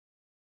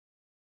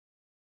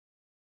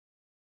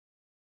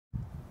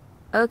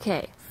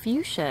Okay,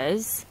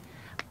 fuchsias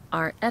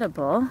are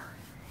edible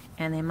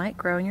and they might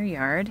grow in your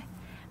yard,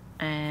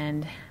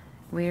 and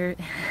we're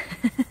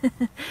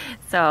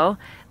so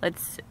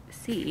let's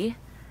see.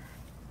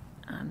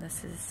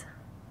 This is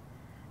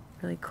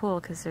really cool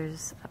because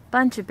there's a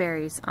bunch of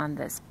berries on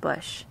this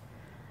bush,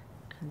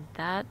 and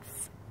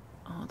that's,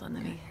 hold on,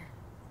 let me,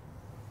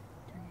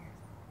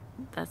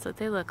 that's what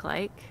they look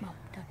like. Mom,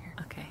 down here.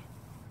 Okay.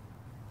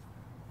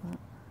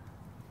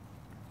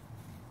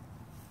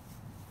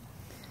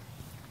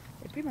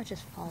 They pretty much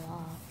just fall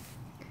off.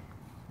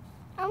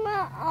 I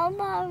want all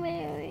my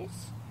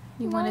berries.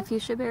 You want a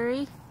fuchsia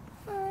berry?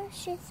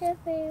 She's a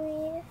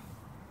berry.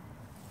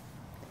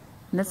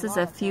 And this is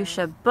a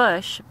fuchsia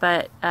bush,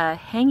 but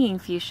hanging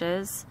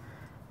fuchsias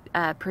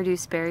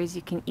produce berries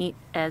you can eat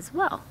as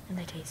well. And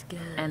they taste good.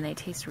 And they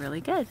taste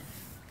really good.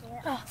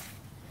 Yeah. Oh,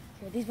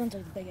 here, these ones are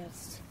the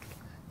biggest.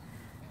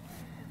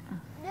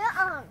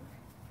 Yeah.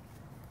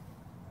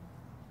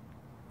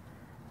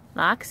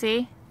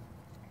 Loxy,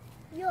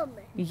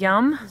 Yummy.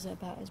 yum. This is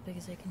about as big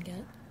as they can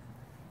get.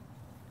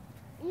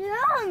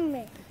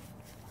 Yummy.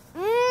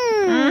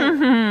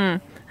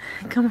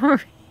 Mm-hmm. Come over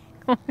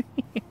here.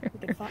 We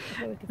could find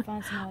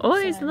some outside. Oh,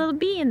 there's a little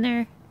bee in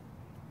there.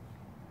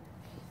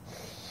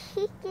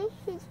 She's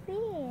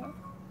being.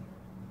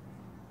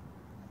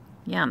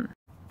 Yum.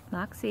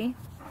 Loxy,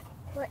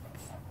 What?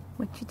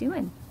 what you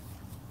doing?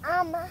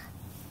 I'm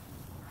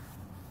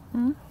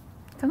Hmm?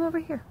 Come over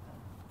here.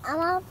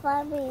 a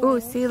puppy. Oh,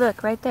 see,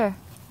 look, right there.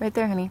 Right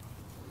there, honey.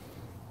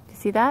 You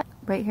see that?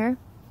 Right here?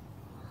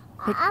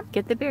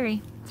 Get the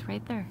berry. It's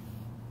right there.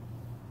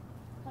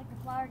 Like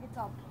the flower gets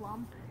all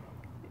plump.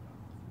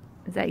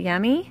 Is that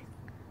yummy?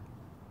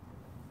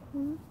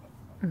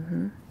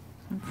 Mm-hmm.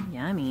 It's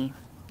yummy.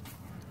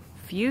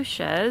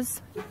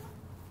 Fuchsias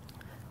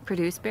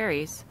produce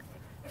berries.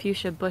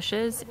 Fuchsia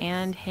bushes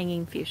and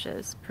hanging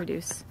fuchsias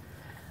produce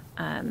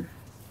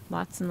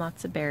lots and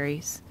lots of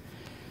berries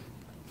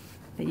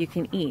that you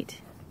can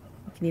eat.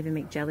 You can even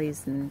make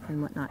jellies and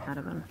whatnot out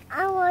of them.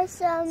 I want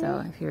some.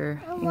 So if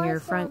you're in your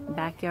front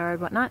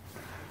backyard, whatnot,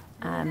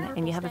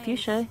 and you have a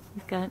fuchsia,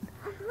 you've got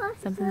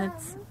something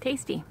that's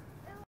tasty.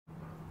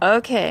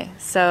 Okay,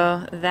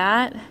 so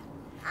that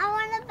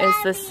is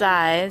the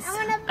size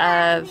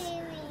of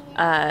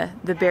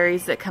the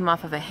berries that come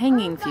off of a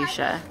hanging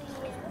fuchsia.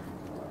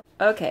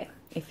 Okay,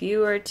 if you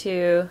were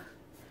to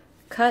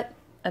cut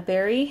a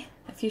berry,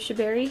 a fuchsia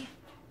berry,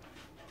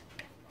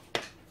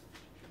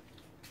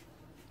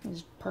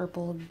 There's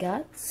purple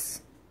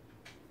guts.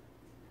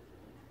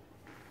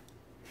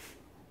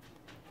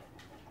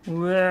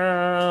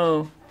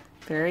 whoa,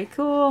 very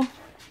cool.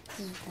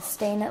 This is the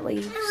stain that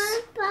leaves.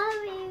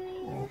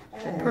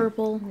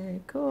 Purple,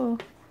 very cool.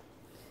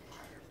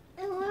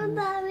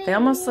 They They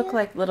almost look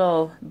like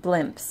little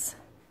blimps.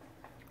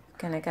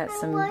 Kind of got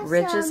some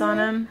ridges on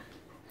them.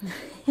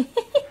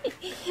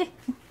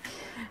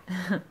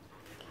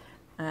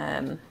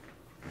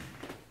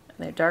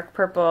 They're dark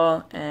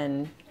purple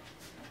and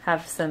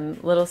have some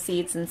little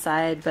seeds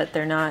inside, but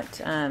they're not,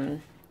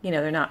 you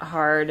know, they're not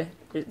hard.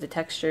 The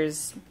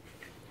texture's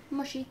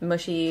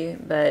mushy,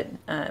 but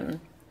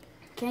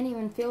Can't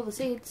even feel the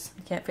seeds.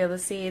 you can't feel the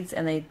seeds,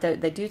 and they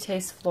do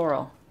taste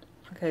floral.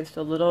 Okay, just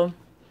a little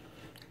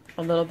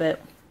bit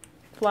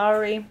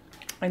flowery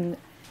and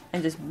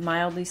just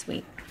mildly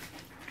sweet.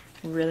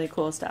 Really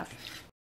cool stuff.